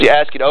I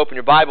ask you to open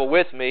your Bible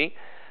with me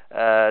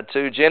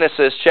to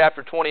Genesis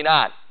chapter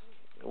 29.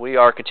 We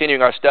are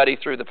continuing our study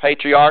through the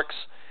patriarchs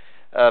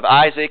of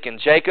Isaac and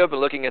Jacob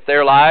and looking at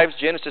their lives.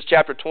 Genesis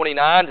chapter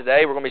 29.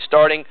 Today we're going to be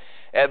starting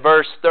at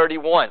verse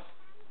 31.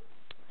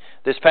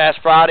 This past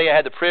Friday I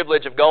had the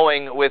privilege of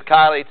going with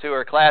Kylie to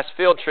her class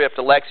field trip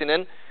to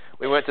Lexington.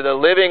 We went to the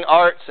Living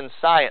Arts and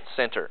Science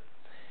Center.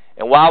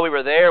 And while we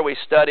were there, we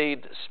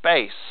studied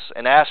space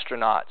and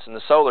astronauts and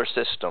the solar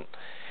system.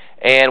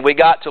 And we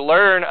got to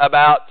learn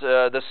about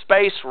the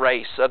space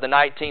race of the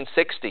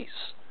 1960s,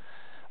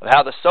 of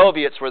how the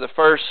Soviets were the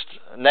first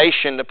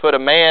nation to put a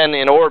man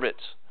in orbit,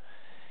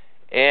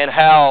 and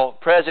how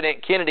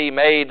President Kennedy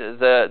made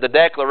the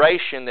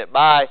declaration that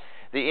by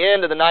the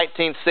end of the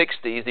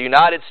 1960s, the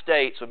United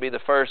States would be the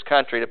first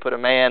country to put a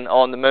man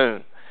on the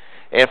moon.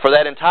 And for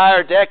that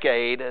entire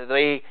decade,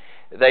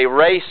 they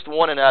raced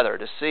one another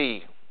to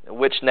see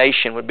which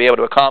nation would be able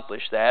to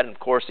accomplish that. And of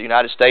course, the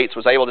United States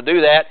was able to do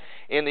that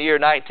in the year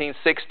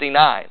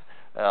 1969,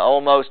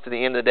 almost to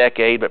the end of the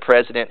decade, but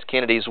President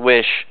Kennedy's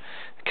wish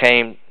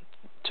came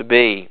to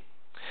be.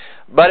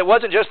 But it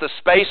wasn't just the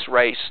space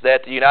race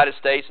that the United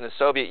States and the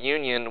Soviet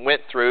Union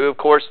went through. Of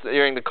course,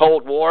 during the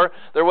Cold War,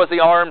 there was the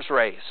arms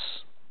race.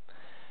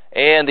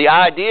 And the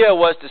idea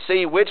was to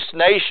see which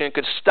nation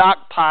could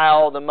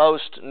stockpile the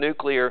most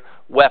nuclear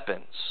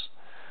weapons,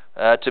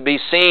 to be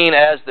seen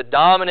as the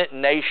dominant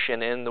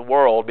nation in the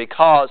world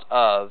because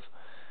of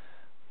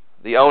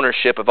the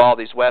ownership of all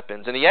these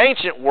weapons. In the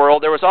ancient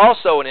world, there was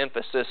also an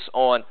emphasis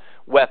on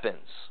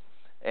weapons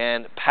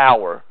and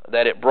power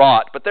that it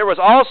brought. But there was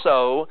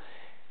also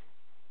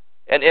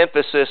an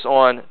emphasis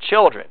on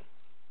children,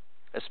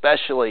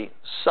 especially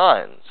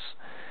sons,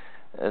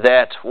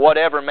 that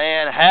whatever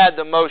man had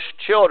the most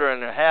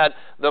children, had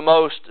the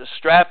most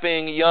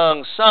strapping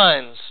young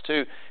sons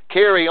to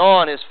carry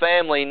on his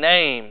family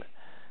name,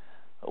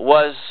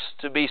 was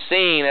to be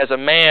seen as a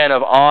man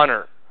of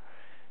honor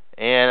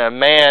and a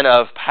man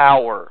of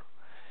power.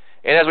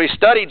 And as we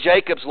study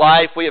Jacob's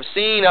life, we have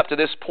seen up to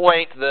this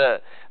point the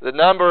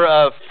number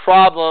of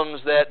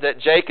problems that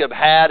Jacob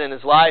had in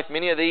his life.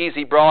 Many of these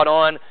he brought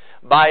on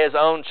by his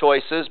own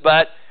choices,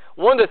 but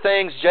one of the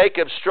things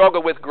Jacob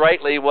struggled with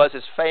greatly was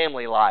his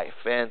family life.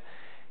 And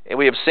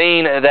we have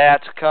seen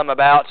that come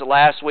about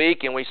last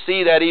week, and we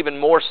see that even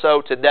more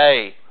so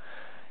today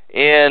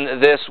in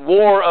this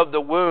war of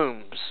the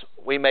wombs,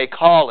 we may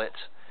call it,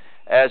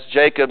 as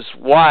Jacob's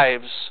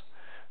wives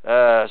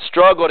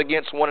struggled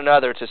against one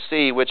another to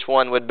see which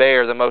one would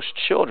bear the most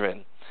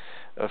children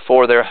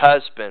for their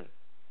husband.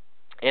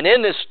 And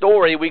in this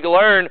story, we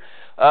learn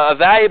a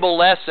valuable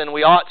lesson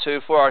we ought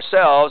to for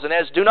ourselves, and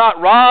as do not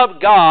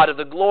rob God of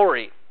the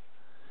glory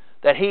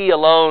that He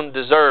alone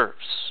deserves.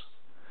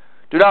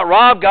 Do not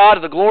rob God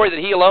of the glory that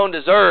He alone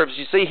deserves.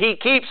 You see, He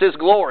keeps His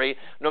glory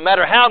no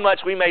matter how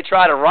much we may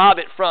try to rob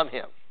it from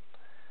Him.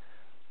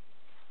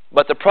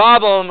 But the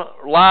problem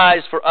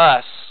lies for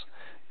us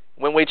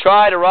when we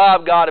try to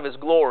rob God of His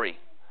glory.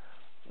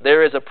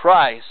 There is a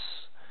price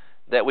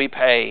that we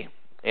pay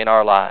in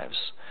our lives.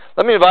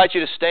 Let me invite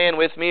you to stand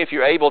with me if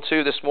you're able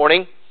to this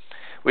morning.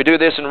 We do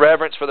this in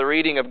reverence for the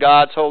reading of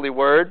God's holy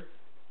word.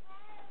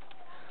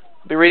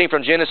 I'll be reading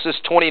from Genesis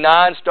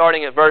 29,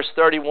 starting at verse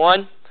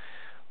 31.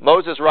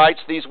 Moses writes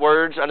these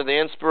words under the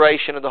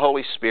inspiration of the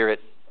Holy Spirit.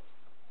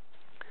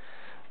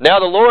 Now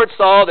the Lord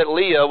saw that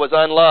Leah was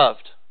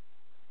unloved,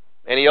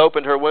 and He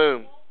opened her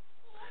womb.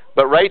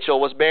 But Rachel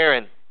was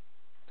barren.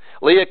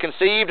 Leah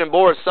conceived and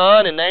bore a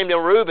son and named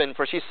him Reuben,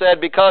 for she said,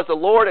 because the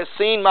Lord has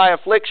seen my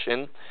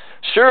affliction,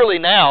 surely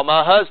now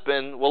my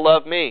husband will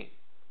love me.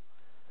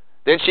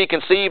 Then she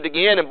conceived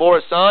again and bore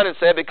a son and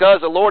said,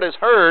 because the Lord has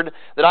heard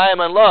that I am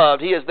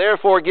unloved, He has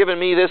therefore given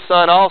me this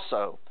son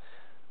also.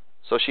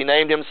 So she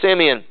named him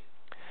Simeon.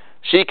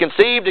 She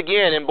conceived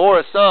again and bore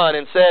a son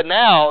and said,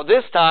 now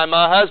this time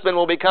my husband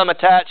will become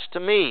attached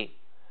to me,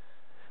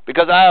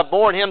 because I have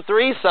borne him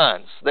 3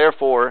 sons.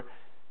 Therefore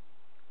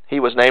he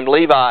was named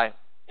Levi.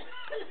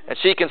 And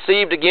she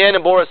conceived again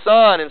and bore a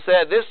son and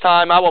said, this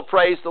time I will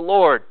praise the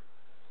Lord.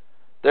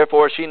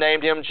 Therefore she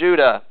named him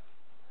Judah.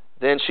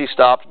 Then she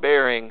stopped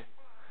bearing.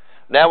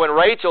 Now when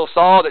Rachel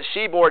saw that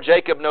she bore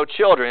Jacob no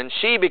children,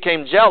 she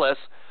became jealous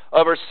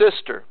of her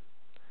sister.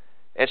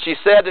 And she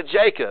said to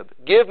Jacob,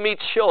 give me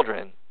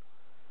children,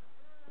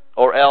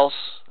 or else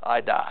I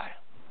die.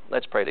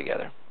 Let's pray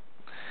together.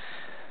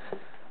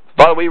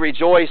 Father, we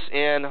rejoice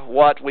in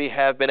what we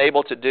have been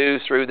able to do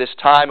through this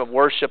time of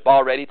worship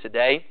already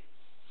today.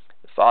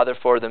 Father,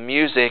 for the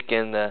music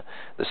and the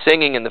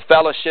singing and the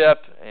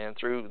fellowship, and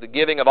through the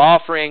giving of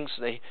offerings,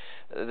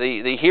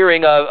 the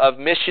hearing of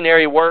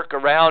missionary work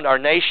around our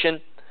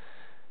nation.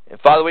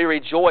 And Father, we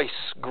rejoice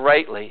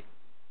greatly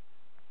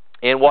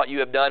in what you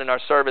have done in our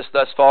service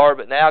thus far.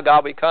 But now,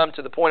 God, we come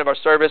to the point of our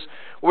service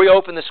where we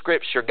open the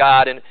Scripture,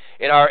 God, and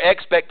our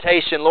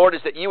expectation, Lord,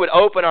 is that you would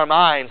open our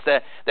minds,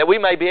 that we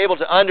may be able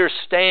to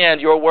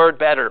understand your word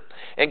better.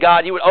 And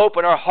God, you would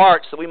open our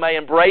hearts that we may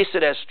embrace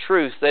it as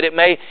truth, that it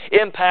may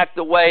impact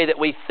the way that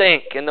we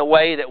think, and the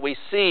way that we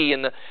see,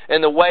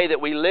 and the way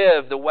that we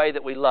live, the way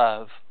that we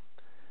love.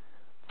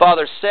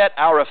 Father, set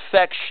our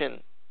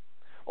affection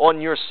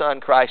on your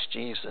Son, Christ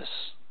Jesus.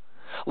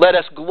 Let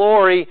us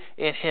glory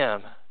in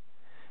Him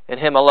and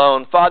Him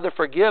alone. Father,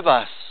 forgive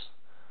us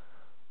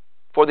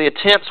for the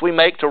attempts we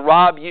make to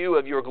rob you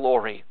of your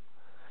glory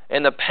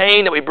and the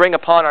pain that we bring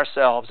upon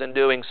ourselves in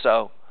doing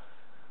so.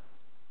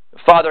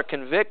 Father,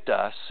 convict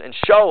us and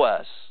show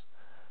us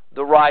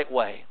the right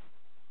way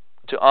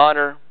to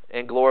honor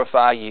and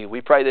glorify you.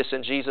 We pray this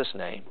in Jesus'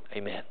 name.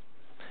 Amen.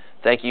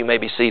 Thank you. You may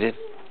be seated.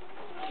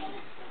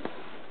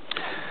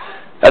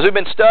 As we've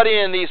been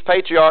studying these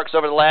patriarchs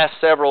over the last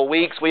several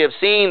weeks, we have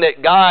seen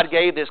that God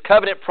gave this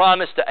covenant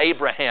promise to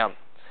Abraham.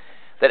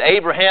 That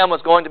Abraham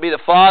was going to be the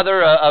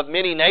father of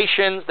many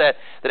nations, that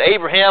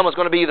Abraham was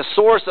going to be the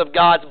source of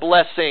God's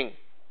blessing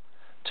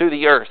to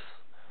the earth.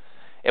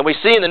 And we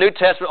see in the New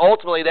Testament,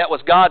 ultimately, that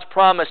was God's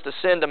promise to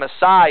send a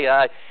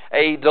Messiah,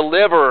 a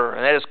deliverer,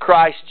 and that is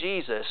Christ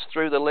Jesus,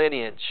 through the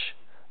lineage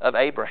of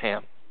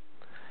Abraham.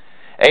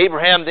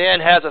 Abraham then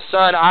has a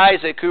son,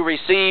 Isaac, who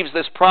receives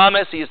this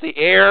promise. He is the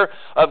heir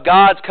of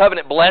God's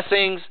covenant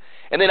blessings.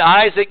 And then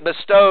Isaac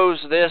bestows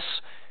this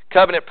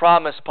covenant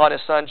promise upon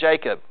his son,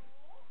 Jacob.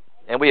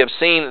 And we have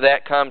seen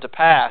that come to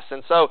pass.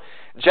 And so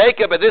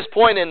Jacob, at this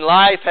point in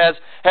life, has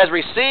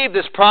received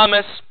this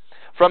promise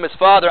from his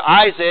father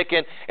Isaac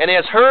and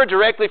has heard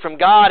directly from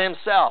God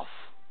Himself.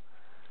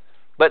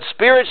 But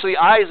spiritually,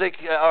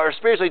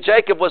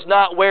 Jacob was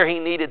not where he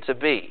needed to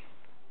be.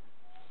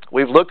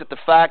 We've looked at the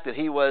fact that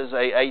he was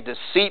a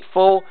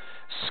deceitful,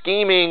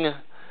 scheming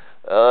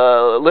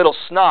little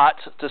snot,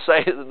 to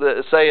say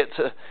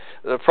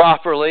it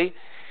properly.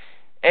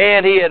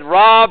 And he had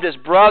robbed his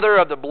brother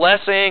of the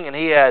blessing, and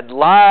he had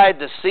lied,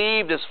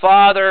 deceived his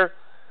father.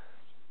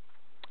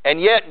 And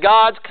yet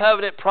God's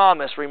covenant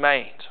promise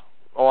remained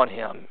on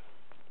him.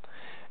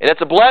 And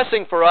it's a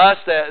blessing for us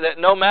that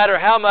no matter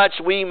how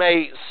much we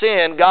may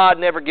sin, God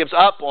never gives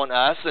up on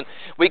us. And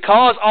we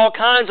cause all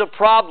kinds of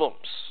problems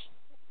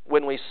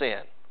when we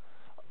sin.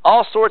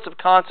 All sorts of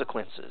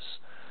consequences.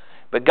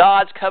 But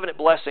God's covenant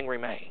blessing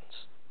remains.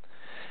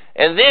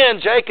 And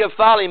then Jacob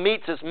finally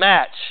meets his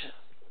match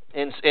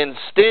in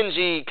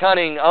stingy,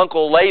 cunning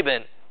Uncle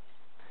Laban.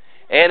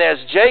 And as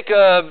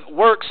Jacob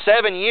works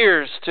 7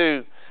 years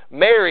to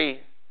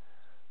marry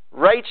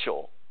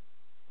Rachel,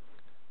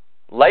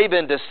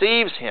 Laban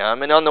deceives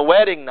him, and on the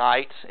wedding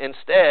night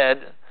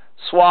instead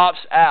swaps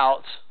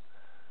out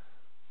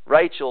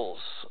Rachel's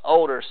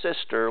older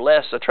sister,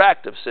 less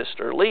attractive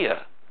sister,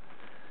 Leah.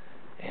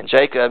 And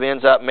Jacob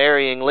ends up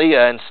marrying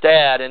Leah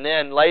instead. And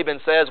then Laban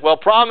says, well,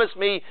 promise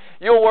me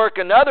you'll work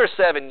another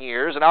 7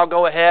 years and I'll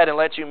go ahead and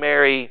let you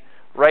marry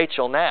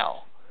Rachel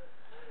now.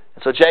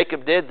 And so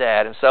Jacob did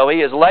that. And so he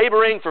is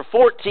laboring for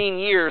 14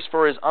 years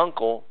for his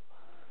uncle.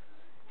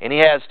 And he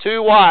has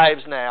 2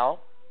 wives now,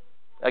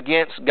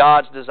 against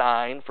God's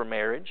design for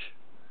marriage.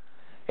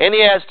 And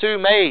he has 2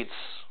 mates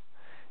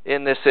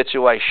in this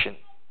situation.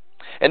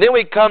 And then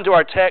we come to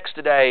our text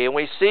today and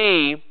we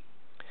see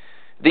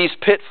these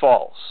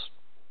pitfalls.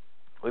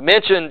 We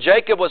mentioned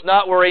Jacob was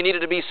not where he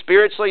needed to be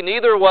spiritually.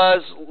 Neither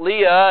was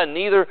Leah and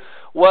neither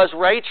was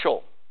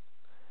Rachel.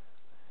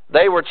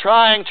 They were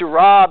trying to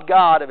rob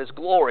God of His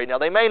glory. Now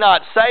they may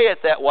not say it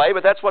that way,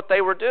 but that's what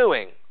they were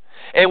doing.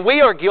 And we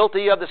are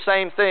guilty of the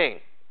same thing.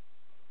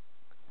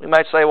 We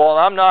might say, well,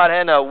 I'm not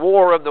in a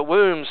war of the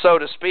womb, so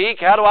to speak.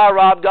 How do I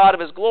rob God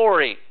of His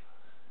glory?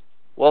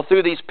 Well,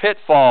 through these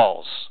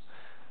pitfalls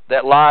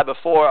that lie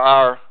before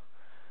our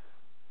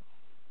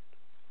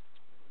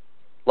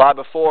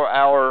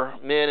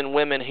men and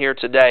women here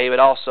today, but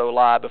also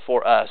lie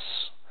before us.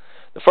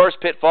 The first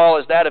pitfall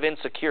is that of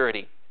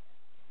insecurity.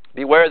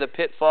 Beware the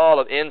pitfall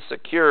of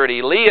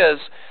insecurity. Leah's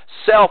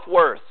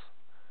self-worth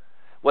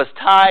was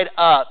tied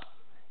up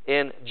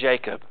in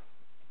Jacob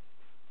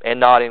and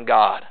not in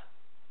God.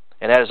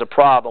 And that is a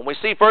problem. We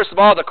see, first of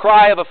all, the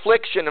cry of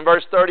affliction in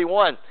verse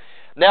 31.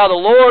 Now the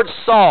Lord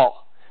saw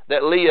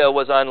that Leah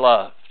was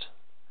unloved.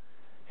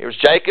 Here's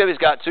Jacob. He's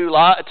got 2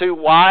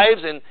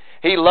 wives, and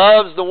he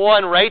loves the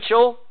one,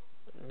 Rachel,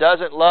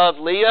 doesn't love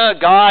Leah.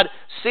 God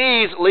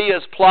sees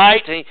Leah's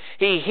plight.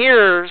 He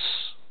hears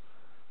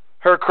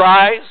her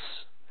cries.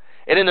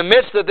 And in the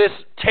midst of this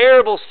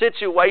terrible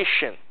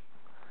situation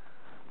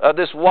of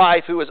this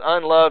wife who is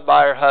unloved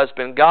by her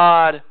husband,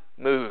 God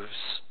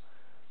moves.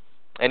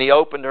 And He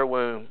opened her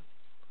womb,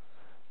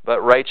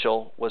 but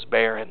Rachel was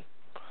barren.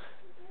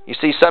 You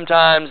see,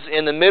 sometimes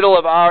in the middle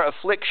of our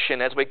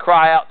affliction, as we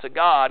cry out to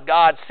God,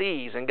 God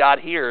sees and God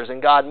hears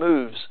and God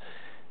moves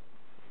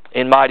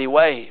in mighty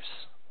ways.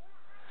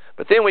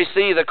 But then we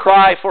see the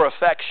cry for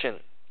affection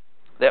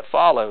that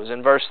follows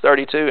in verse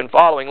 32 and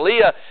following.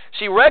 Leah,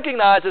 she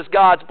recognizes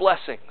God's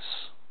blessings.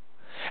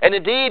 And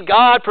indeed,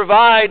 God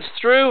provides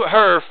through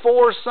her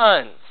 4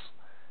 sons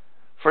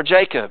for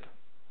Jacob.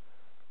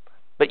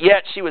 But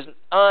yet she was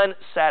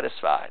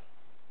unsatisfied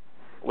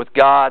with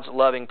God's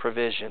loving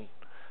provision.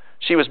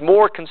 She was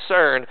more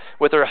concerned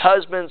with her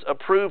husband's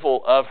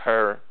approval of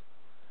her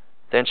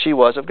than she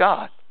was of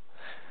God.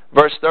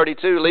 Verse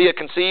 32, Leah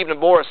conceived and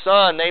bore a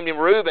son, named him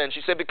Reuben.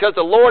 She said, because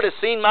the Lord has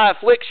seen my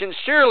affliction,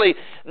 surely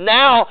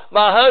now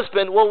my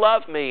husband will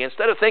love me.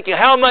 Instead of thinking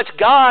how much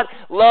God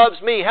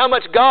loves me, how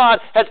much God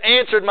has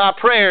answered my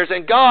prayers,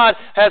 and God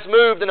has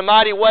moved in a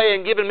mighty way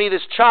and given me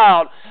this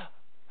child,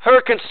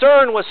 her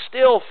concern was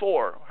still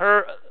for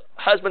her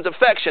husband's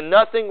affection.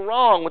 Nothing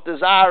wrong with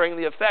desiring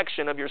the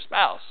affection of your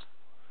spouse.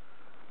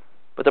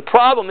 But the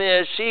problem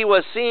is she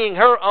was seeing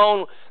her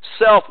own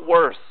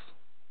self-worth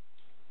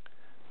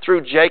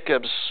through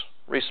Jacob's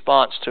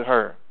response to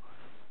her.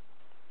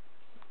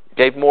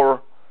 Gave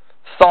more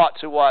thought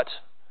to what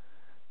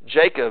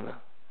Jacob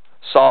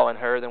saw in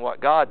her than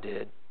what God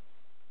did.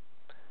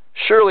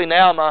 Surely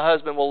now my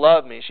husband will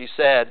love me, she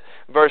said.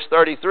 Verse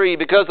 33,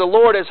 because the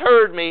Lord has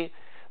heard me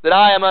that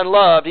I am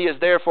unloved, He has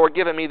therefore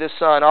given me this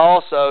son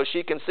also.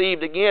 She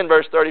conceived again,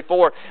 verse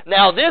 34,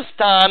 now this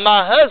time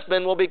my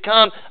husband will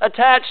become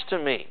attached to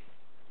me,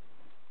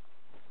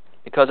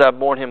 because I've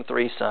borne him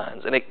 3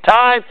 sons. And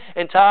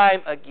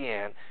time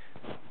again,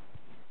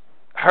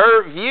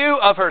 her view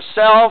of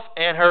herself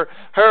and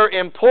her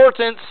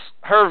importance,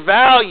 her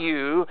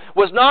value,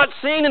 was not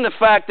seen in the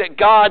fact that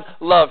God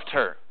loved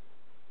her.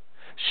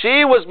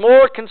 She was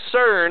more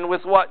concerned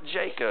with what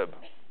Jacob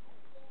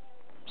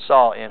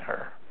saw in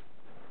her.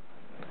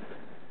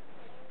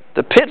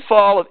 The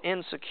pitfall of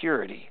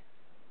insecurity.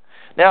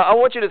 Now, I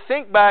want you to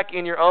think back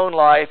in your own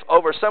life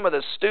over some of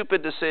the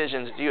stupid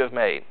decisions you have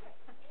made.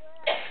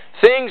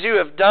 Things you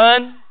have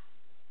done,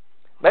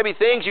 maybe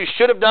things you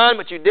should have done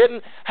but you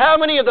didn't. How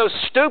many of those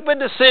stupid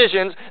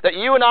decisions that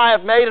you and I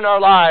have made in our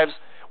lives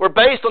were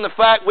based on the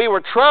fact we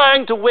were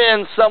trying to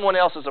win someone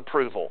else's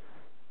approval?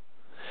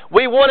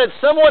 We wanted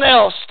someone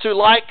else to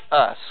like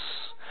us.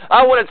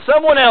 I wanted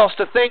someone else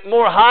to think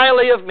more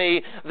highly of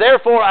me,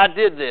 therefore I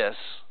did this.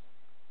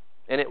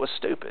 And it was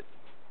stupid.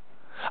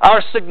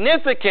 Our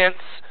significance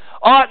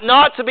ought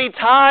not to be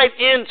tied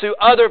into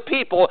other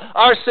people.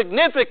 Our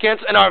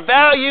significance and our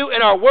value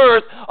and our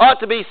worth ought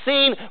to be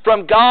seen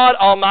from God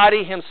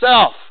Almighty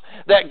Himself.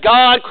 That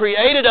God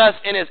created us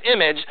in His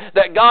image,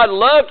 that God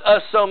loved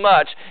us so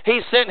much, He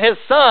sent His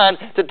Son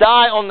to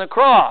die on the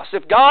cross.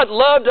 If God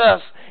loved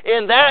us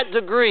in that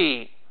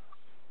degree,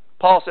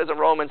 Paul says in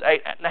Romans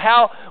 8,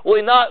 how will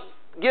He not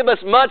give us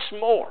much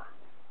more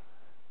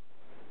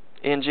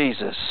in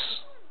Jesus?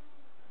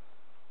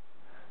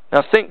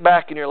 Now think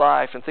back in your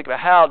life and think about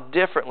how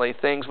differently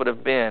things would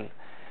have been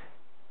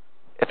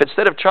if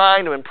instead of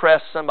trying to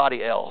impress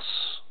somebody else,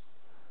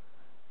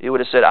 you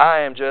would have said,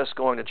 I am just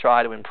going to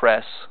try to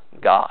impress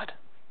God.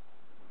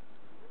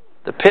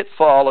 The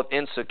pitfall of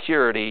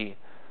insecurity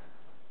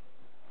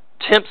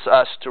tempts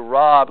us to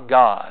rob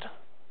God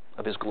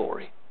of His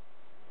glory.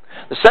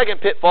 The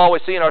second pitfall we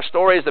see in our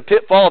story is the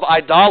pitfall of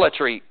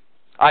idolatry.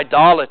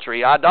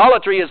 Idolatry.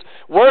 Idolatry is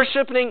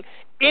worshiping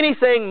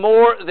anything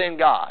more than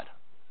God.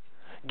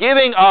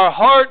 Giving our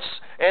hearts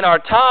and our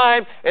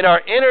time and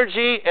our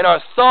energy and our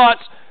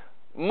thoughts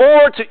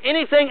more to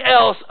anything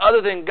else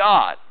other than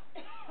God.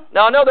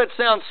 Now, I know that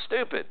sounds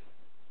stupid,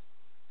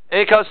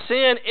 because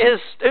sin is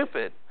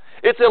stupid.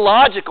 It's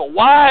illogical.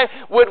 Why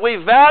would we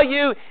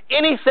value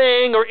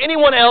anything or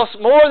anyone else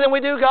more than we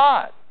do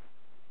God?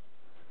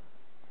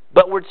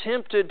 But we're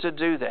tempted to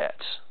do that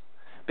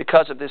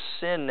because of this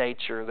sin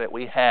nature that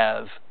we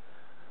have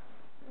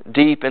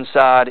deep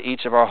inside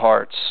each of our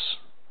hearts.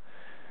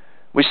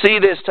 We see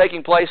this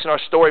taking place in our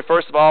story,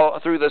 first of all,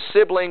 through the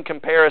sibling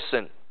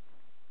comparison.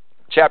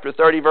 Chapter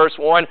 30, verse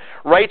 1,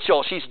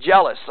 Rachel, she's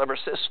jealous of her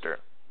sister.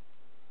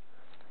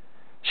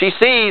 She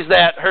sees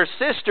that her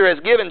sister has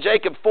given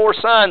Jacob 4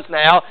 sons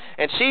now,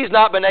 and she's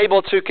not been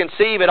able to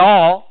conceive at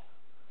all.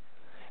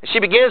 And she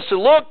begins to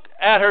look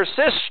at her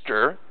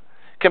sister,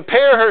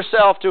 compare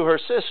herself to her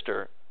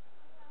sister,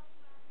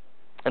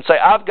 and say,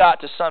 I've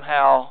got to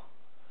somehow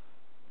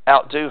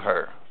outdo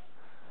her,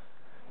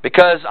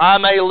 because I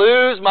may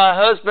lose my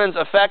husband's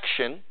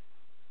affection.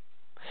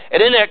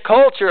 And in that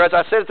culture, as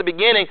I said at the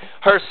beginning,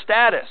 her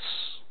status,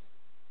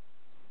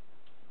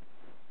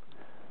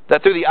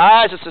 that through the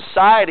eyes of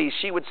society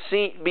she would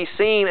be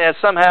seen as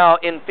somehow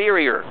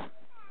inferior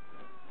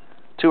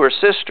to her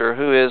sister,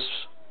 who is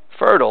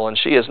fertile and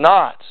she is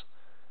not.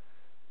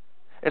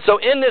 And so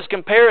in this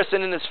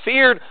comparison, in this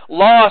feared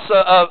loss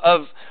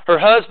of her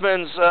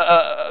husband's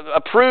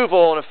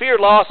approval and a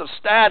feared loss of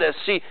status,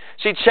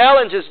 she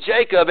challenges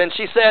Jacob and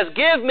she says,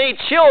 give me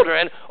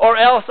children or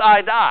else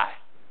I die.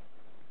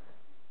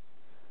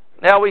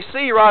 Now we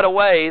see right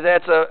away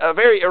that's a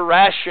very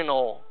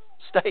irrational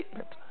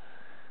statement.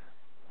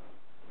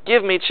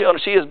 Give me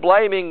children. She is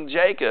blaming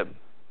Jacob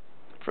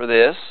for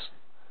this.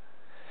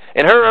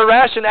 And her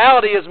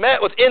irrationality is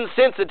met with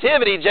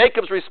insensitivity.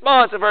 Jacob's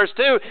response in verse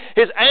 2,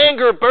 his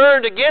anger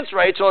burned against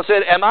Rachel and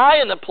said, am I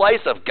in the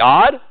place of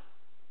God,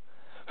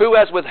 who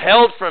has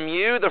withheld from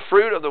you the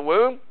fruit of the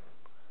womb?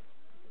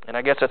 And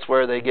I guess that's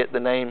where they get the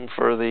name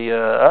for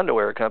the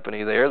underwear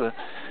company there.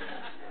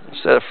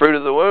 Instead of fruit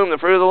of the womb, the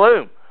fruit of the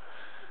loom.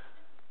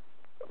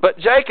 But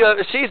Jacob,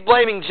 she's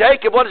blaming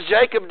Jacob. What does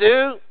Jacob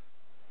do?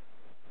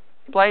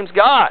 He blames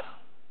God.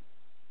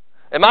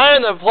 Am I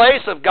in the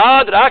place of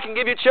God that I can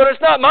give you children?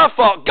 It's not my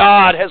fault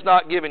God has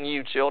not given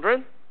you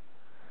children.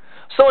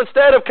 So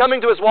instead of coming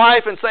to his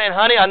wife and saying,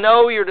 honey, I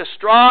know you're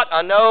distraught.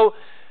 I know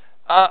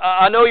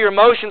your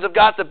emotions have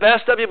got the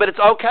best of you, but it's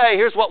okay.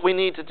 Here's what we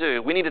need to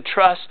do. We need to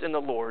trust in the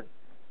Lord.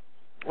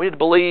 We need to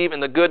believe in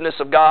the goodness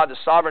of God, the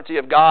sovereignty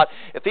of God.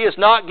 If He has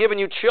not given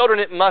you children,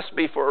 it must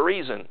be for a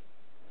reason.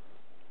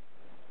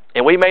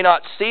 And we may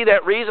not see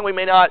that reason. We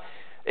may not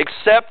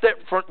accept it.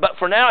 But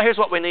for now, here's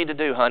what we need to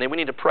do, honey. We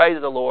need to pray to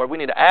the Lord. We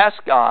need to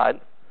ask God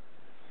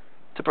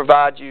to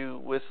provide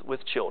you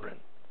with children.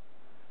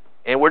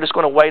 And we're just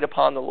going to wait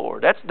upon the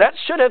Lord. That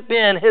should have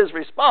been his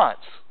response.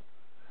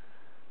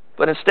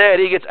 But instead,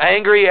 he gets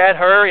angry at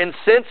her,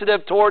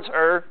 insensitive towards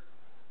her,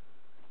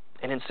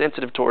 and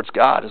insensitive towards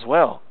God as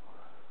well.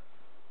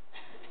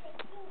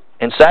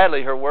 And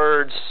sadly, her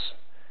words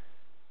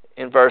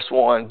in verse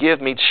 1, give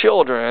me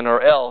children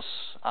or else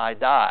I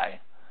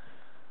die,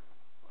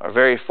 are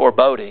very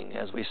foreboding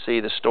as we see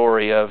the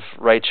story of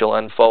Rachel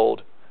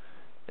unfold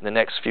in the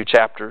next few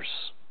chapters.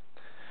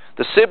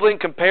 The sibling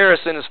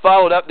comparison is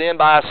followed up then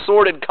by a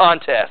sordid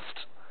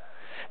contest.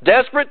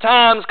 Desperate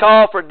times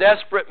call for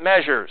desperate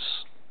measures.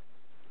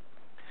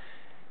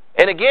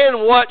 And again,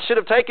 what should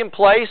have taken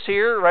place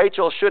here,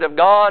 Rachel should have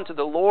gone to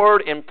the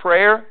Lord in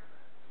prayer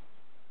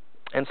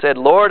and said,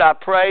 Lord, I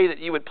pray that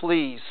you would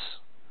please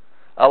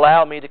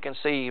allow me to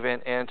conceive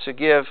and to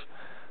give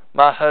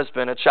my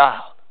husband a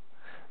child.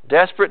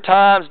 Desperate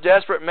times,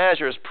 desperate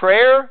measures.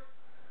 Prayer?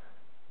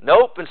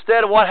 Nope.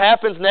 Instead of what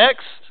happens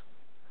next,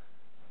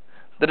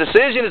 the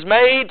decision is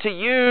made to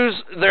use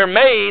their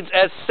maids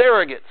as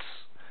surrogates.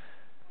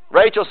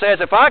 Rachel says,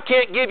 if I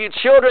can't give you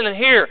children, then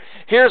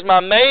here's my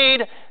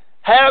maid.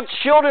 Have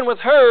children with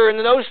her, and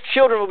then those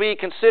children will be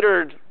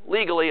considered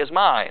legally as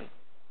mine.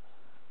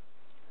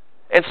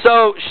 And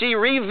so she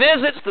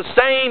revisits the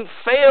same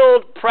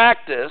failed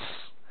practice,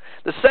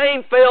 the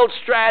same failed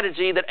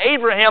strategy that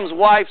Abraham's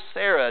wife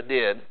Sarah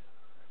did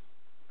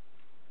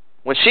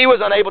when she was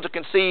unable to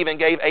conceive and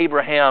gave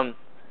Abraham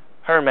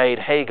her maid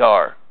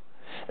Hagar.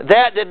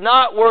 That did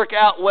not work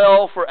out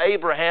well for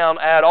Abraham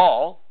at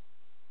all.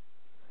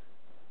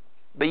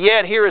 But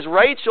yet here is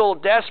Rachel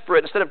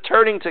desperate. Instead of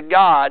turning to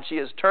God, she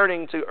is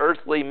turning to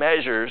earthly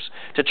measures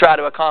to try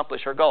to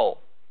accomplish her goal.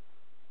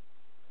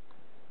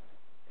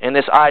 And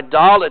this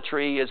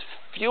idolatry is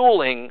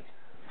fueling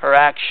her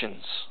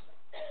actions.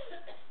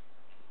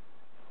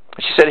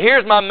 She said,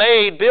 here's my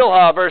maid,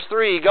 Bilhah, verse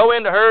 3. Go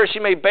into her, she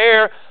may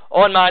bear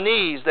on my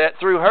knees, that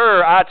through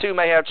her I too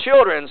may have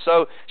children.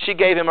 So she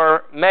gave him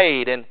her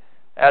maid, and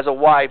as a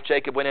wife,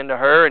 Jacob went into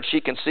her, and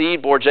she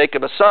conceived, bore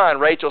Jacob a son.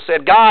 Rachel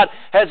said, God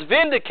has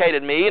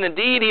vindicated me, and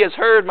indeed He has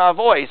heard my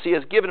voice. He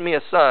has given me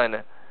a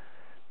son.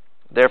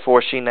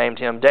 Therefore she named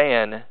him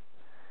Dan.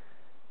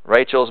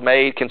 Rachel's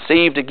maid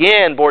conceived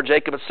again, bore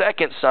Jacob a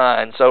second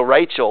son. So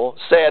Rachel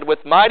said, with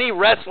mighty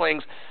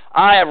wrestlings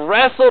I have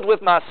wrestled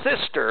with my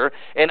sister,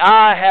 and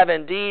I have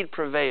indeed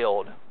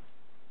prevailed.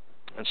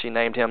 And she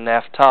named him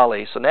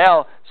Naphtali. So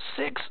now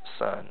 6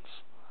 sons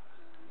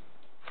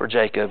for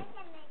Jacob.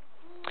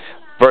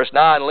 Verse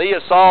 9,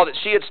 Leah saw that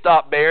she had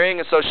stopped bearing,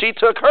 and so she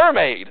took her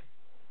maid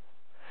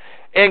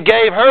and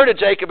gave her to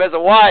Jacob as a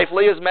wife.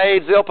 Leah's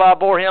maid Zilpah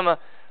bore him a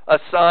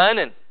son,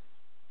 and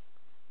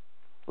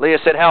Leah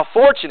said, how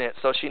fortunate.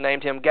 So she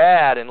named him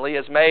Gad, and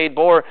Leah's maid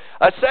bore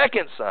a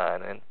second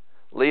son. And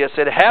Leah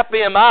said,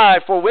 happy am I,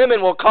 for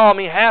women will call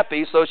me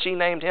happy. So she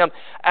named him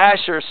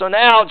Asher. So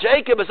now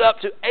Jacob is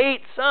up to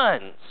 8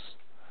 sons.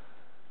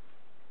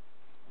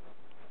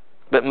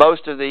 But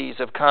most of these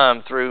have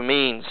come through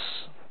means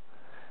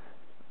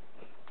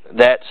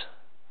that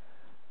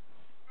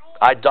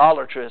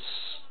idolatrous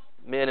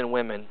men and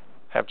women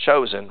have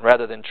chosen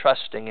rather than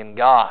trusting in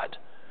God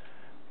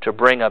to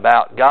bring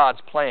about God's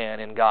plan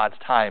and God's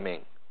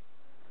timing.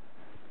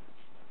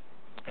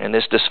 And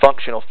this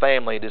dysfunctional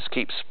family just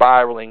keeps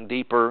spiraling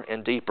deeper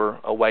and deeper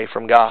away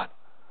from God.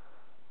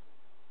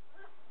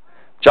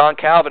 John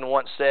Calvin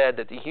once said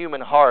that the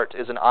human heart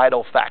is an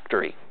idol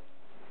factory.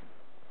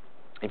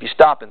 If you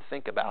stop and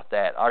think about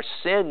that, our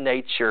sin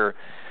nature,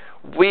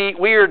 we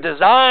are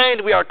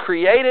designed, we are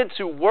created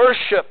to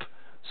worship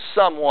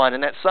someone,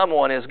 and that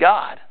someone is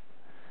God.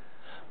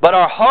 But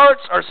our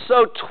hearts are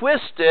so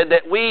twisted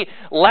that we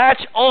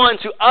latch on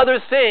to other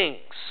things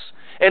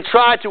and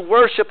try to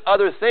worship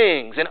other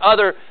things and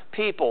other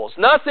peoples.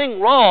 Nothing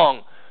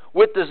wrong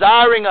with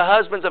desiring a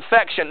husband's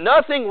affection.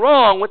 Nothing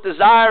wrong with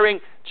desiring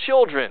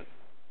children.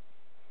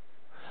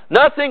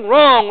 Nothing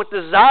wrong with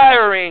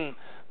desiring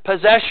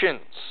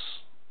possessions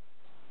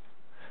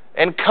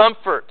and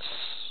comforts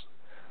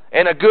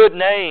and a good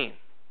name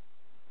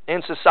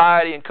in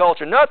society and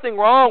culture. Nothing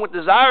wrong with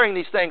desiring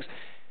these things.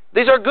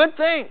 These are good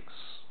things.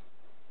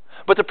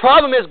 But the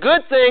problem is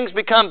good things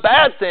become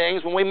bad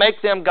things when we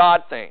make them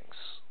God things.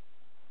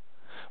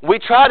 We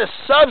try to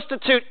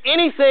substitute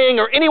anything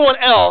or anyone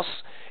else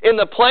in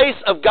the place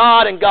of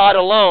God and God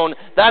alone.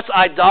 That's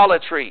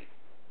idolatry.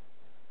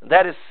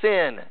 That is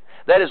sin.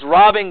 That is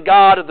robbing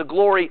God of the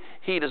glory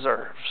He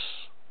deserves.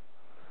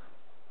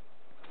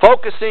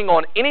 focusing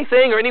on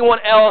anything or anyone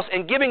else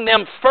and giving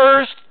them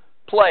first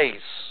place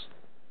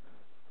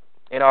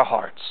in our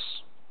hearts.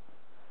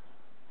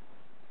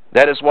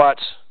 That is what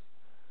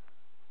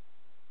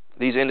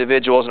these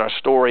individuals in our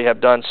story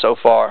have done so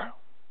far.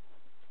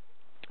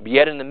 But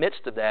yet in the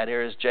midst of that,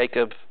 here is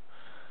Jacob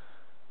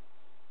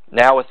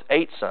now with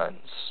 8 sons.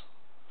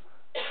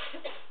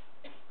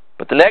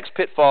 But the next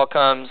pitfall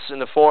comes in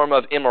the form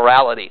of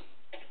immorality.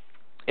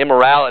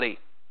 Immorality.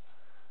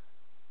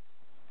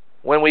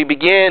 When we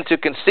begin to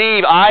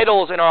conceive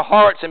idols in our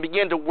hearts and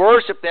begin to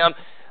worship them,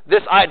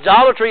 this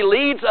idolatry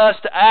leads us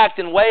to act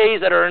in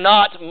ways that are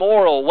not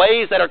moral,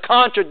 ways that are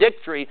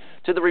contradictory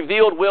to the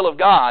revealed will of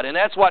God. And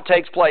that's what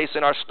takes place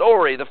in our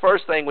story. The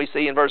first thing we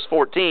see in verse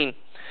 14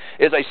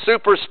 is a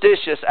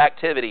superstitious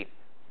activity.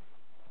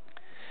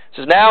 It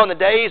says, now in the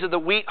days of the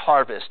wheat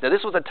harvest. Now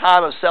this was a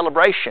time of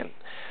celebration.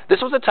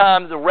 This was a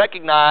time to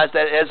recognize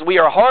that as we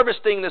are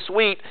harvesting this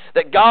wheat,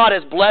 that God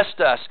has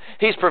blessed us.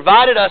 He's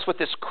provided us with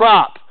this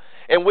crop.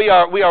 And we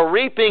are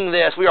reaping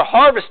this, we are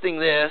harvesting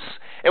this,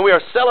 and we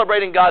are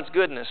celebrating God's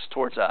goodness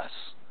towards us.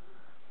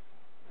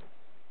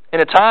 In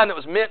a time that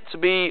was meant to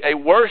be a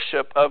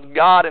worship of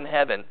God in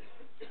heaven,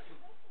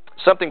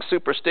 something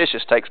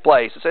superstitious takes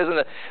place. It says in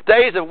the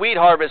days of wheat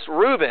harvest,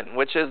 Reuben,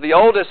 which is the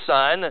oldest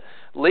son,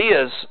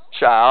 Leah's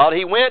child,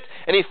 he went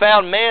and he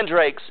found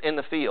mandrakes in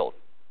the field.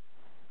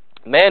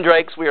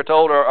 Mandrakes, we are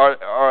told,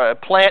 are a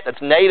plant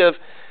that's native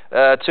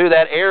to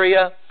that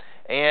area.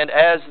 And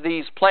as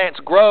these plants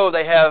grow,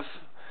 they have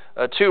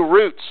 2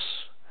 roots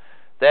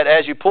that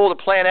as you pull the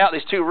plant out,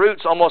 these 2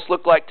 roots almost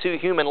look like 2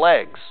 human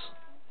legs.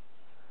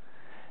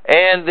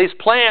 And these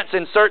plants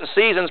in certain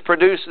seasons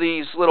produce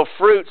these little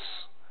fruits.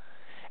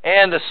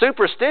 And the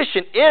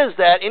superstition is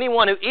that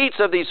anyone who eats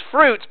of these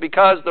fruits,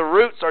 because the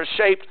roots are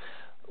shaped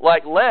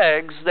like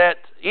legs, that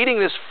eating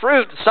this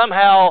fruit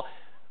somehow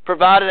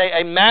provided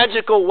a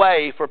magical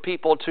way for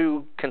people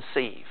to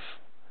conceive.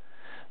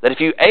 That if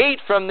you ate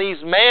from these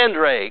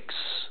mandrakes,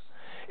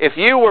 if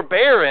you were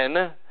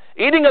barren,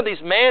 eating of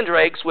these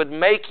mandrakes would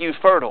make you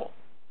fertile.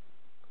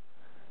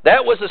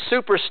 That was the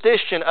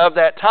superstition of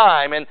that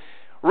time. And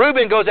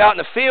Reuben goes out in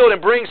the field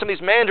and brings some of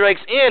these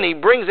mandrakes in. He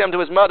brings them to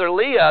his mother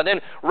Leah. Then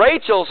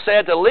Rachel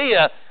said to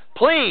Leah,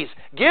 please,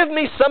 give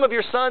me some of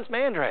your son's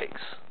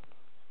mandrakes.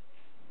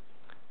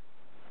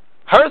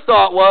 Her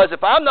thought was,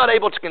 if I'm not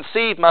able to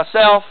conceive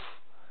myself,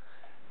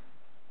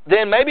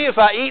 then maybe if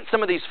I eat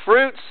some of these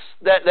fruits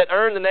that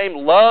earn the name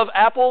love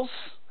apples,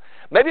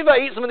 maybe if I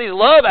eat some of these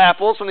love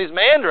apples from these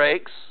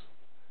mandrakes,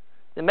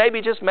 then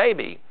maybe, just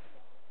maybe,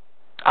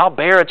 I'll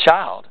bear a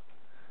child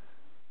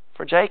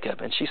for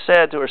Jacob. And she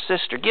said to her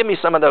sister, give me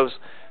some of those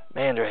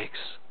mandrakes.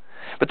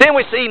 But then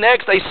we see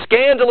next a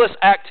scandalous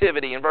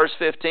activity in verse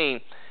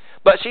 15.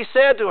 But she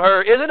said to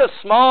her, is it a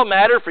small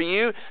matter for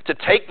you to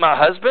take my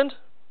husband?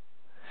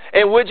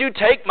 And would you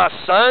take my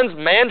son's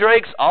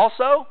mandrakes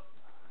also?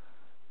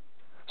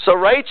 So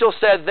Rachel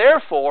said,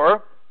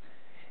 therefore,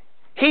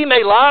 he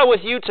may lie with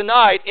you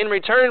tonight in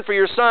return for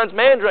your son's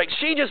mandrakes.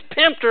 She just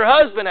pimped her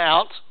husband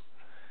out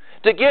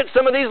to get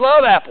some of these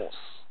love apples.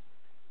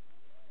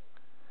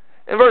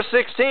 In verse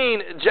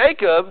 16,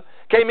 Jacob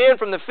came in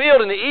from the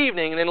field in the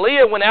evening, and then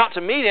Leah went out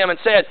to meet him and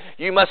said,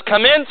 you must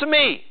come in to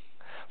me,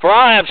 for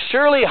I have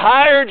surely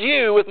hired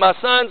you with my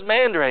son's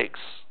mandrakes.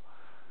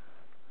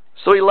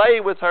 So he lay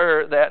with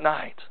her that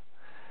night.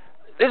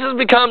 This has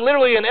become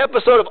literally an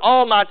episode of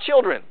All My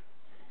Children.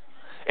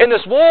 In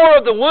this war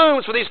of the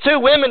wombs for these 2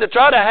 women to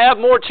try to have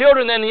more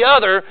children than the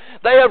other,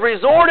 they have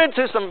resorted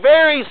to some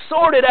very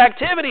sordid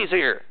activities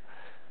here.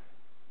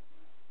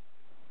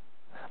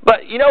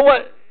 But you know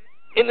what?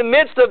 In the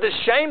midst of this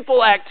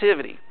shameful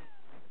activity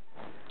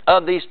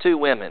of these 2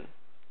 women,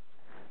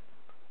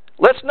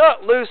 let's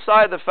not lose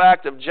sight of the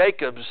fact of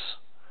Jacob's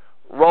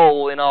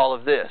role in all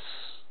of this.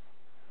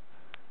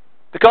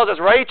 Because as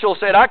Rachel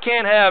said, I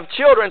can't have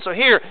children, so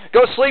here,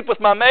 go sleep with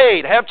my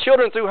maid, have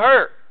children through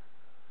her.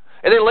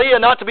 And then Leah,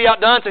 not to be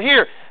outdone, so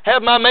here,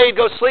 have my maid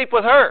go sleep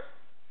with her.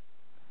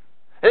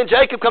 And then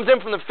Jacob comes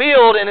in from the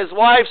field and his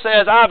wife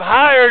says, I've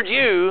hired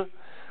you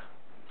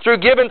through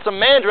giving some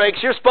mandrakes.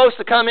 You're supposed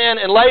to come in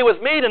and lay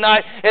with me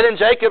tonight. And then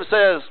Jacob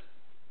says,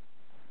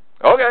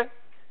 okay.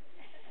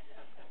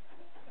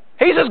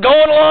 He's just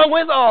going along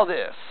with all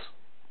this.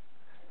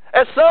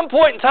 At some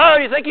point in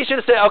time, you think he should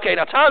have said, okay,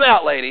 now time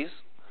out, ladies.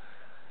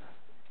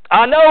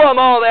 I know I'm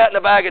all that in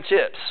a bag of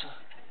chips.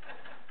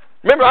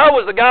 Remember, I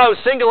was the guy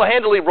who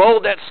single-handedly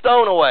rolled that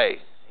stone away,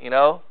 you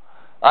know.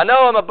 I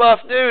know I'm a buff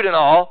dude and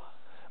all,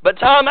 but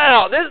time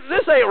out.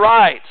 This ain't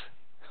right.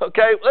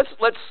 Okay,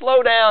 let's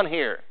slow down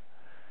here.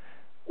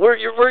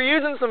 We're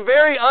using some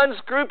very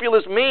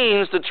unscrupulous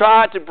means to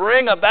try to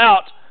bring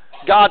about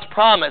God's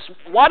promise.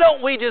 Why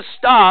don't we just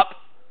stop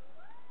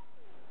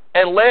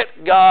and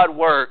let God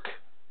work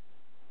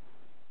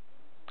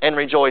and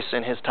rejoice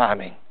in His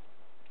timing?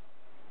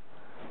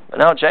 But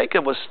no,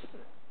 Jacob was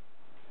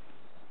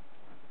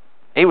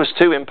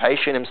too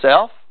impatient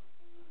himself.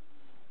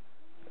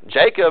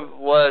 Jacob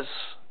was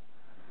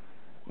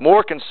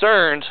more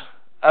concerned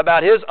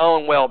about his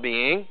own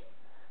well-being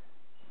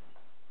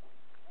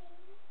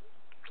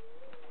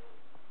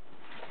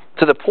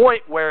to the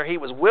point where he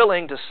was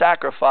willing to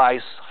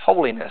sacrifice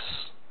holiness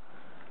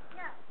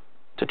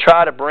to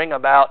try to bring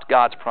about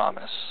God's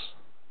promise.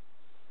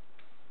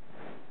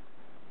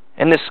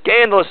 And this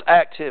scandalous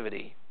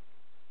activity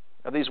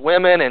of these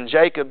women and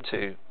Jacob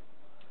too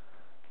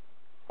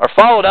are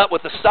followed up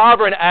with the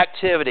sovereign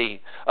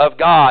activity of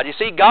God. You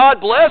see,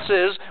 God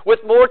blesses with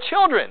more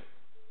children.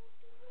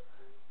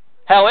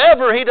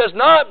 However, He does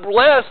not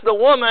bless the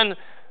woman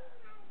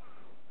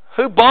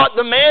who bought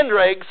the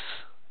mandrakes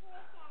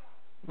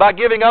by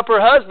giving up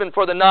her husband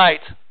for the night.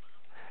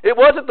 It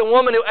wasn't the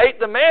woman who ate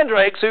the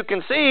mandrakes who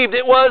conceived,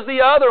 it was the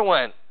other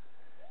one.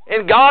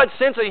 In God's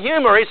sense of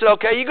humor, He said,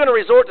 okay, you're going to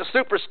resort to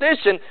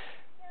superstition.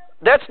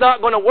 That's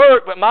not going to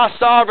work, but my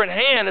sovereign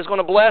hand is going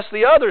to bless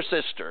the other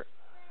sister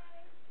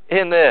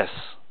in this.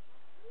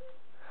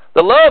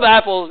 The love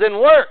apples didn't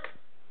work.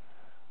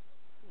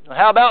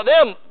 How about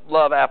them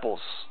love apples?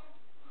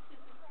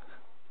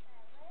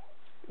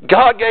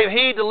 God gave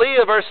heed to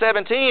Leah, verse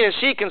 17, and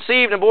she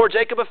conceived and bore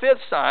Jacob a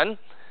fifth son.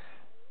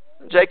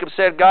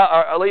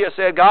 Leah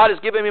said, God has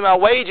given me my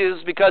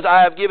wages because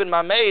I have given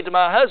my maid to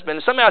my husband.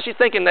 And somehow she's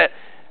thinking that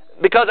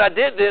because I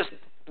did this,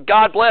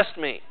 God blessed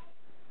me.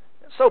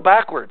 It's so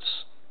backwards.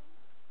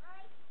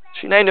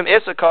 She named him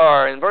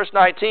Issachar. In verse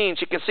 19,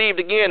 she conceived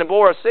again and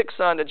bore a sixth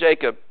son to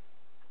Jacob.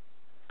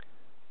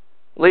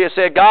 Leah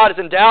said, God has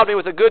endowed me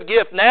with a good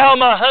gift. Now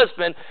my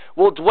husband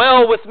will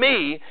dwell with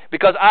me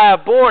because I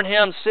have borne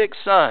him 6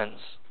 sons.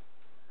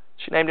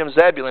 She named him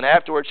Zebulun.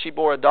 Afterwards she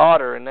bore a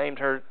daughter and named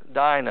her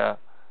Dinah.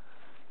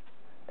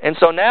 And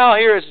so now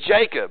here is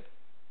Jacob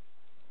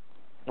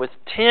with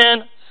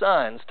 10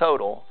 sons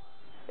total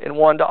and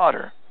 1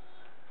 daughter.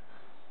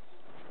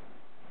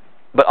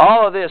 But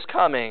all of this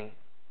coming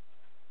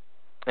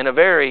in a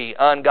very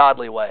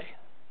ungodly way.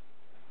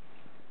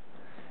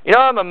 You know,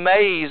 I'm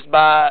amazed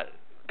by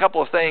a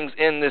couple of things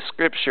in this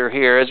scripture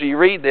here as you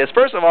read this.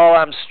 First of all,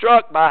 I'm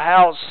struck by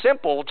how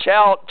simple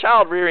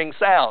child rearing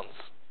sounds.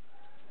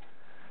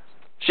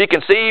 She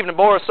conceived and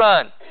bore a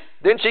son.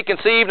 Then she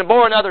conceived and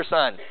bore another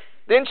son.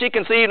 Then she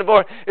conceived and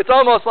bore. It's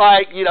almost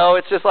like,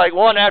 it's just like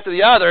one after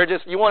the other.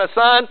 Just, you want a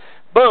son?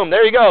 Boom,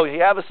 there you go.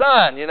 You have a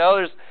son. It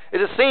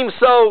just seems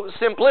so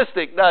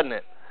simplistic, doesn't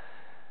it?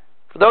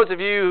 For those of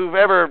you who've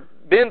ever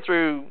been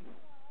through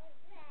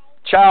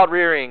child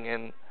rearing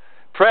and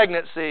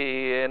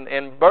pregnancy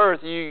and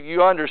birth,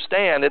 you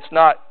understand it's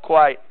not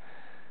quite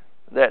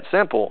that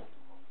simple.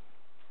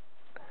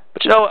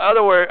 But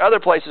other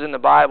places in the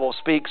Bible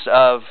speaks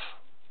of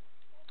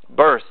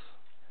birth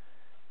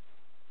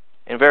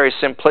in very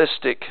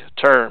simplistic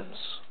terms.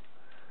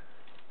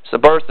 It's the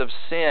birth of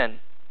sin.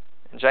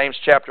 In James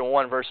chapter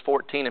 1, verse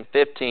 14 and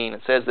 15,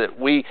 it says that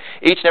we,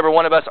 each and every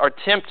one of us, are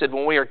tempted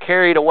when we are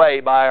carried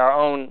away by our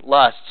own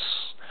lusts,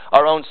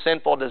 our own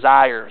sinful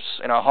desires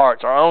in our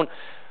hearts, our own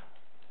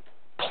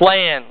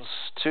plans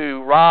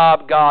to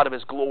rob God of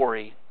His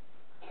glory.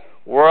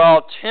 We're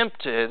all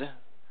tempted.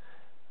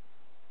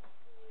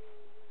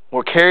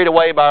 We're carried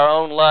away by our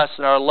own lusts,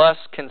 and our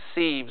lust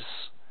conceives,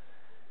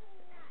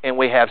 and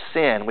we have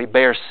sin. We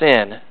bear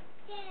sin.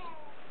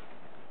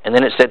 And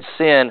then it said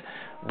sin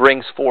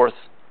brings forth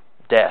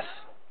death.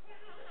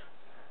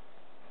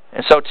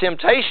 And so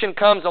temptation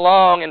comes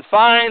along and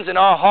finds in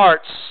our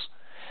hearts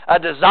a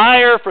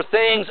desire for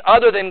things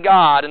other than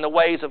God and the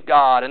ways of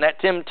God. And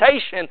that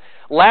temptation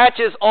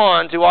latches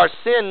on to our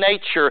sin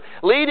nature,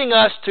 leading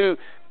us to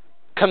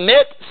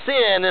commit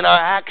sin in our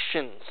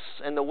actions.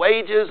 And the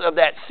wages of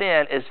that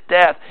sin is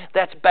death.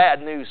 That's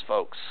bad news,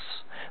 folks.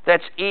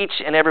 That's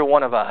each and every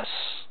one of us.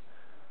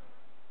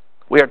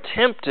 We are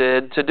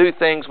tempted to do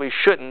things we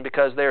shouldn't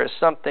because there is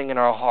something in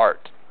our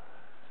heart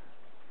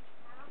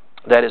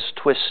that is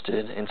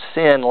twisted, and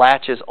sin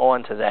latches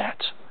on to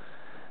that,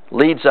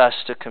 leads us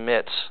to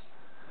commit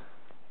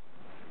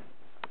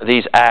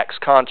these acts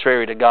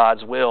contrary to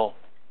God's will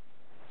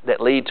that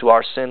lead to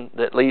our sin,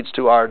 that leads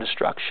to our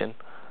destruction.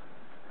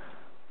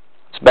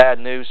 It's bad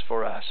news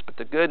for us, but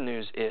the good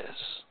news is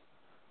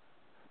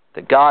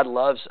that God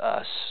loves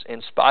us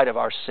in spite of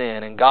our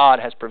sin, and God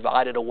has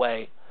provided a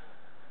way.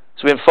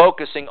 So we've been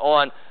focusing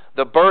on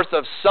the birth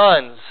of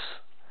sons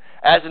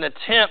as an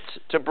attempt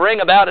to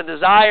bring about a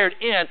desired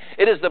end.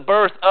 It is the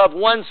birth of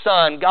one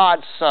Son,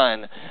 God's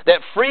Son,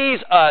 that frees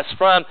us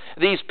from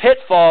these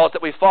pitfalls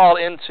that we fall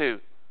into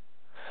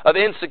of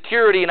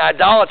insecurity and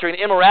idolatry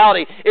and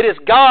immorality. It is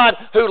God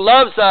who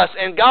loves us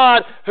and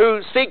God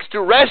who seeks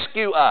to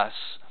rescue us,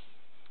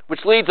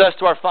 which leads us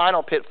to our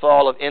final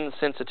pitfall of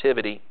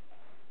insensitivity.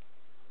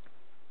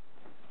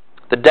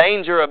 The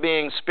danger of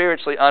being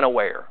spiritually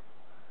unaware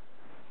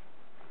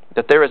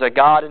that there is a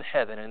God in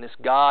heaven, and this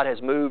God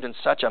has moved in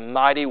such a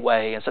mighty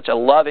way, in such a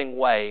loving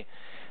way,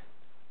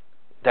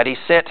 that He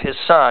sent His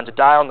Son to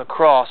die on the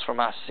cross for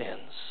my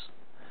sins.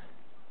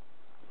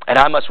 And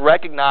I must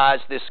recognize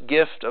this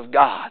gift of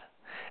God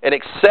and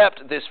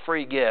accept this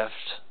free gift.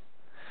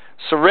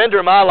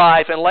 Surrender my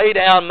life and lay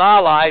down my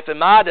life and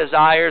my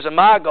desires and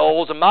my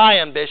goals and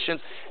my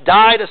ambitions.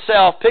 Die to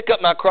self, pick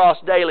up my cross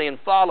daily and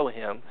follow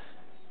Him.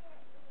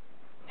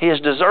 He is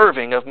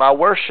deserving of my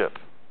worship.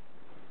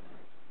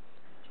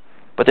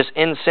 But this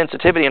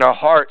insensitivity in our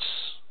hearts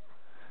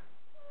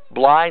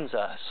blinds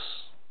us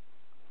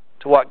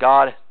to what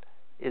God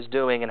is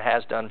doing and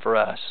has done for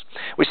us.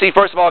 We see,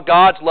 first of all,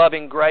 God's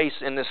loving grace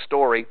in this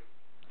story.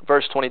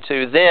 Verse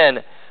 22, then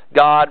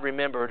God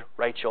remembered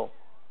Rachel.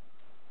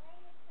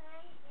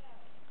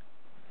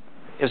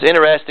 It was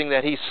interesting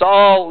that He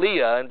saw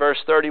Leah in verse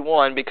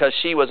 31 because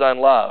she was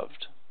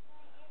unloved.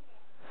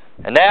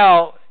 And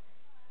now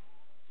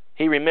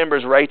He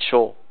remembers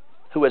Rachel,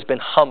 who has been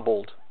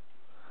humbled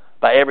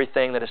by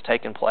everything that has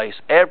taken place.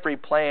 Every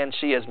plan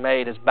she has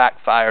made has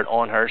backfired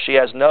on her. She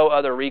has no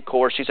other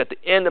recourse. She's at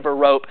the end of her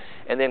rope,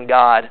 and then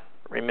God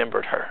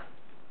remembered her.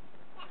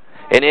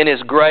 And in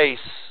His grace,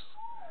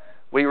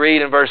 we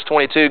read in verse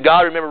 22,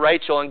 God remembered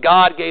Rachel, and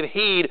God gave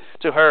heed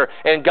to her,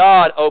 and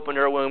God opened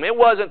her womb. It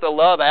wasn't the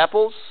love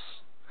apples.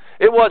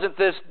 It wasn't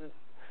this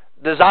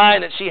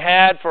design that she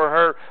had for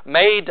her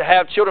maid to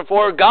have children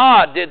for her.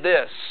 God did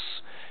this.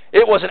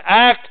 It was an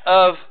act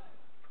of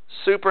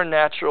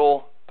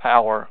supernatural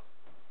power.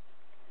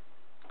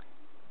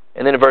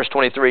 And then in verse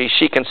 23,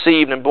 she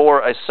conceived and bore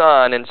a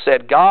son and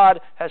said,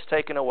 God has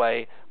taken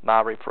away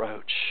my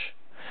reproach.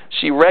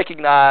 She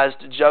recognized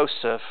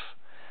Joseph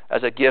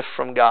as a gift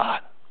from God.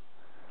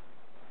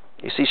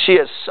 You see, she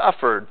has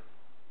suffered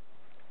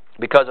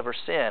because of her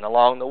sin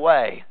along the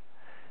way.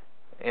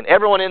 And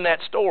everyone in that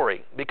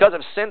story, because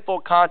of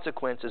sinful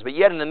consequences, but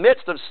yet in the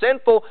midst of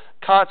sinful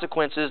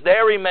consequences,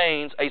 there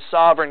remains a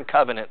sovereign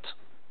covenant.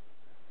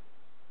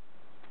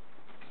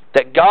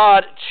 That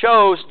God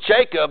chose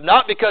Jacob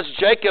not because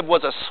Jacob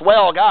was a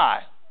swell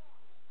guy,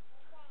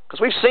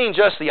 because we've seen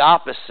just the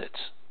opposite.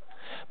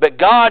 But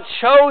God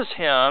chose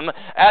him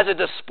as a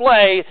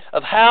display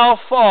of how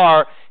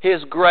far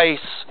His grace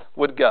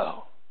would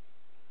go,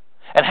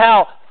 and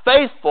how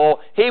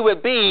faithful He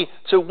would be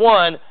to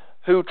one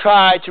who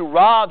tried to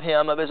rob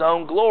him of his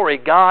own glory.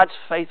 God's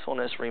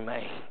faithfulness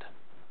remained.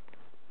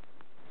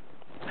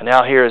 And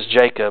now here is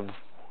Jacob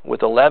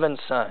with 11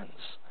 sons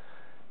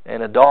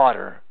and a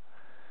daughter,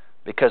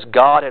 because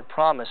God had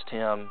promised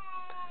him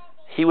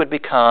he would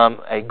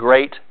become a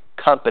great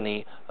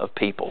company of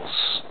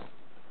peoples.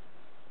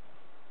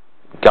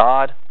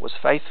 God was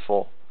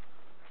faithful.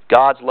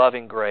 God's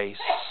loving grace.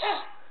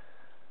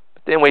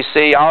 But then we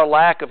see our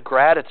lack of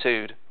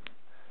gratitude.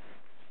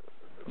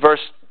 Verse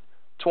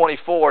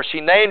 24, she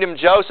named him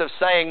Joseph,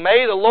 saying,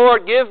 may the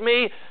Lord give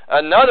me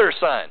another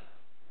son.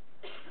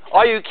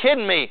 Are you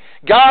kidding me?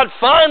 God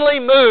finally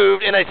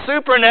moved in a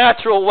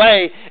supernatural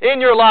way in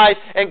your life,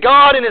 and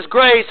God in His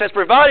grace has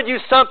provided you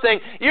something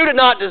you did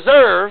not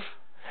deserve,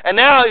 and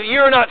now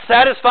you're not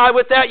satisfied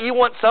with that. You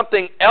want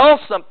something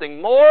else,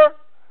 something more.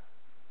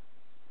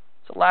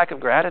 It's a lack of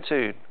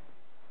gratitude.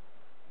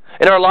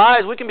 In our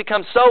lives, we can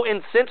become so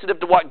insensitive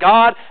to what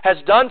God has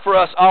done for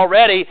us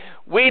already.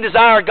 We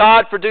desire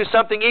God to do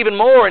something even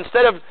more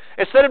instead of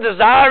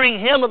desiring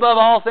Him above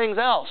all things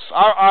else.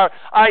 Our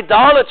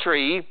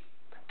idolatry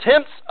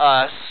tempts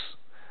us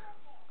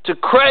to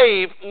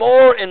crave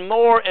more and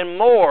more and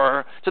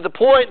more, to the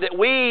point that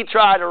we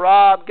try to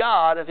rob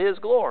God of His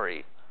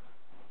glory.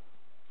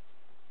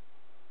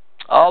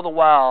 All the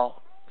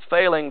while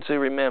failing to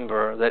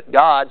remember that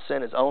God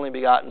sent His only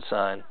begotten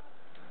Son.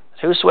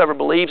 Whosoever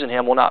believes in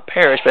Him will not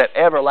perish, but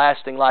have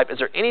everlasting life. Is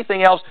there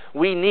anything else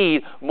we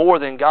need more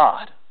than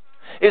God?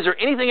 Is there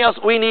anything else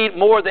we need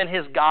more than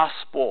His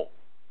gospel?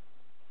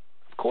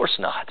 Of course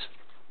not.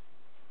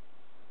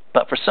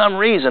 But for some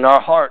reason,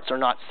 our hearts are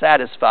not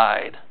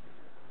satisfied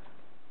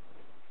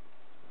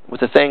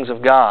with the things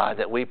of God,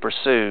 that we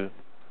pursue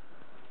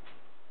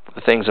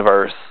the things of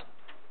earth.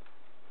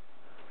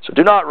 So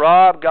do not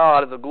rob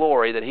God of the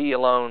glory that He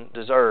alone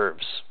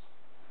deserves.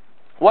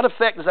 What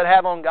effect does that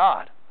have on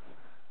God?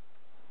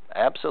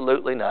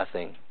 Absolutely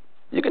nothing.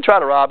 You can try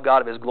to rob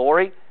God of His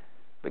glory,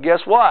 but guess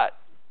what?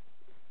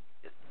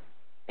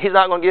 He's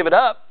not going to give it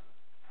up.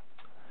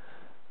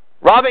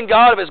 Robbing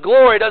God of His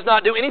glory does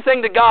not do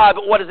anything to God,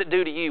 but what does it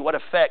do to you? What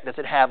effect does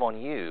it have on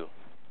you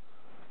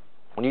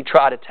when you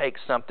try to take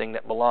something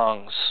that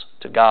belongs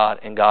to God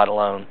and God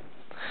alone?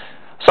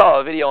 I saw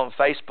a video on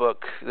Facebook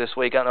this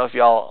week. I don't know if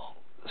y'all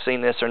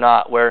seen this or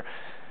not, where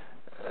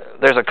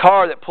there's a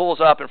car that pulls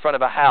up in front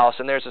of a house,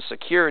 and there's a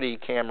security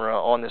camera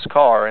on this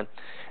car, and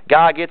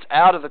guy gets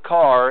out of the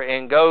car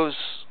and goes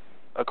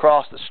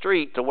across the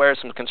street to where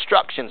some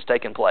construction's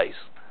taking place.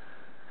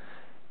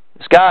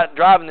 This guy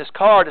driving this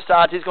car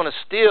decides he's going to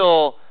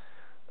steal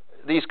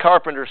these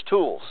carpenter's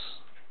tools.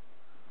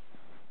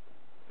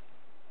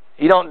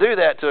 You don't do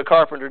that to a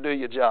carpenter, do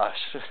you, Josh?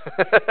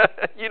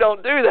 You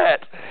don't do that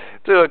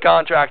to a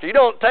contractor. You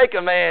don't take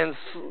a man's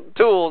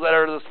tools that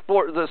are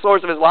the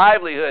source of his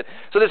livelihood.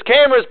 So this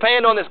camera is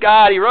panned on this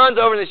guy. He runs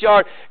over in this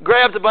yard,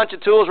 grabs a bunch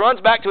of tools,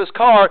 runs back to his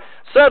car.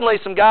 Suddenly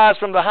some guys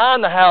from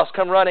behind the house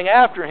come running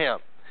after him.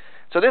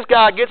 So this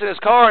guy gets in his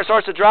car and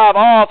starts to drive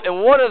off,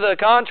 and one of the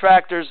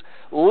contractors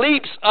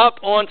leaps up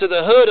onto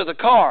the hood of the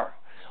car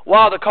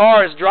while the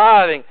car is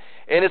driving,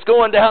 and it's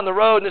going down the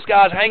road, and this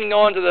guy's hanging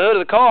on to the hood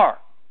of the car.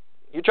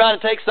 You're trying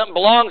to take something that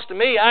belongs to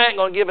me, I ain't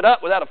going to give it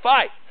up without a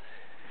fight.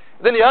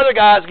 Then the other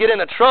guys get in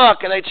a truck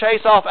and they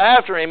chase off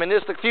after him. And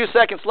just a few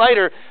seconds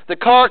later, the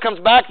car comes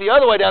back the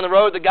other way down the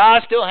road. The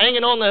guy's still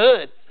hanging on the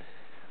hood.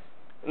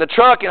 And the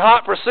truck in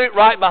hot pursuit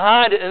right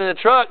behind it. And the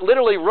truck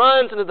literally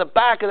runs into the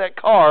back of that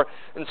car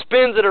and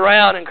spins it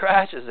around and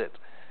crashes it.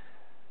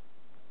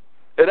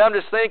 And I'm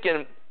just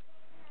thinking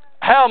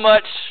how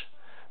much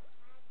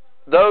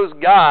those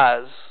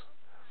guys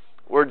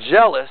were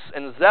jealous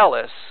and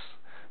zealous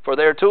for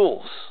their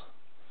tools.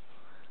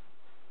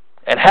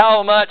 And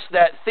how much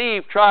that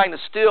thief trying to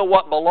steal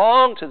what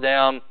belonged to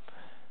them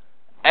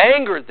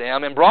angered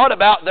them and brought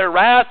about their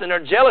wrath and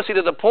their jealousy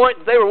to the point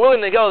that they were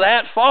willing to go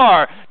that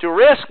far to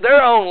risk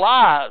their own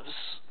lives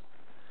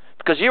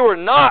because you were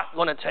not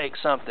going to take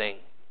something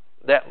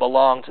that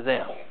belonged to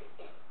them.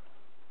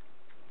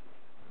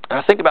 And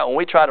I think about when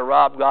we try to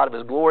rob God of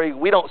His glory,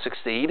 we don't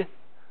succeed.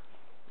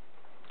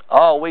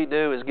 All we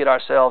do is get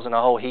ourselves in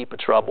a whole heap of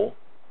trouble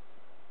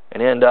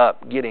and end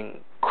up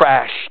getting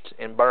crashed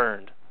and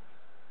burned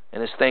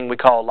in this thing we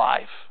call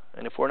life.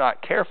 And if we're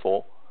not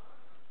careful,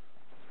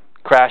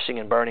 crashing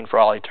and burning for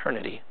all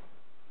eternity.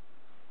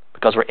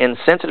 Because we're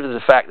insensitive to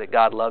the fact that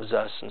God loves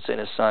us and sent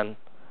His Son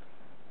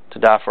to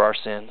die for our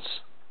sins.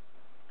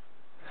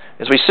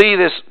 As we see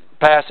this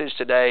passage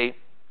today,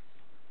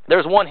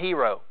 there's one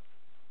hero.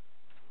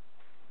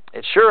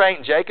 It sure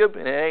ain't Jacob,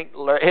 and it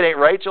ain't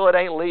Rachel, it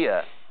ain't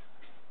Leah.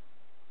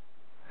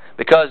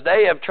 Because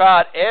they have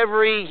tried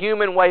every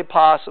human way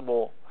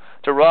possible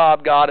to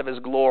rob God of His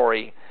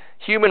glory.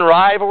 Human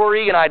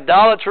rivalry and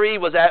idolatry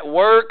was at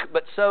work,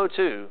 but so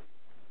too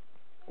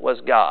was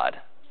God.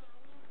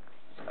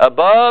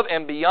 Above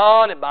and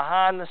beyond and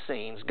behind the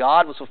scenes,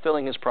 God was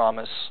fulfilling His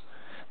promise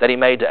that He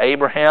made to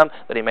Abraham,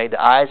 that He made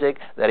to Isaac,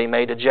 that He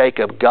made to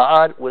Jacob.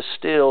 God was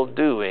still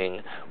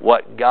doing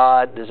what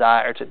God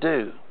desired to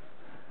do.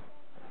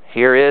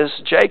 Here is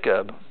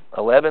Jacob,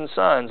 11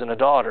 sons and a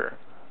daughter,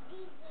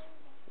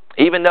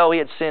 even though he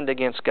had sinned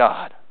against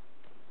God.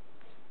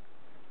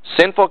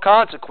 Sinful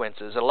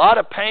consequences, a lot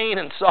of pain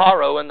and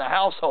sorrow in the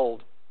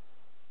household.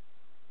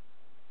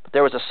 But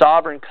there was a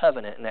sovereign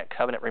covenant, and that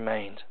covenant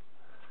remained.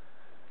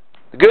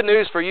 The good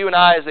news for you and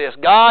I is this: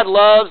 God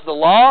loves the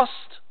lost,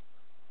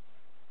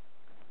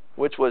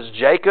 which was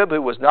Jacob,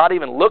 who was not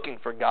even looking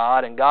for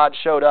God, and God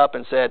showed up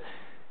and said,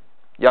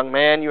 "Young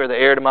man, you are the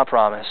heir to my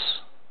promise."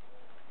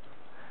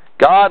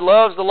 God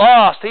loves the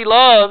lost. He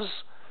loves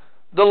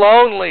the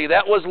lonely.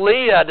 That was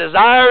Leah,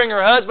 desiring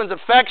her husband's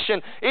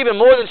affection even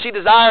more than she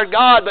desired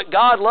God, but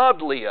God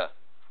loved Leah.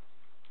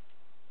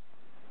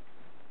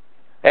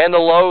 And the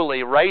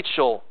lowly,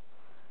 Rachel,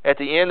 at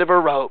the end of her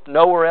rope,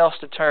 nowhere else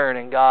to turn,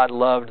 and God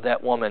loved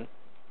that woman.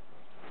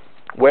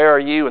 Where are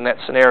you in that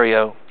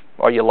scenario?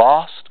 Are you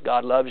lost?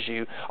 God loves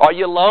you. Are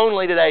you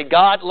lonely today?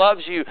 God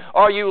loves you.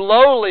 Are you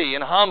lowly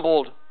and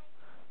humbled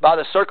by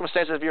the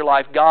circumstances of your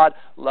life? God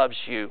loves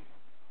you.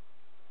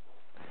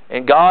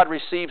 And God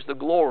receives the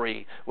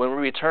glory when we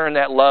return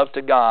that love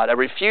to God. A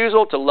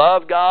refusal to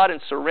love God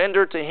and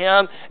surrender to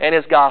Him and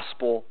His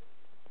gospel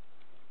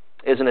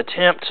is an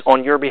attempt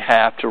on your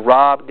behalf to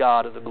rob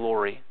God of the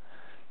glory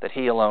that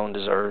He alone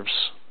deserves.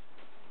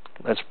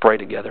 Let's pray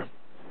together.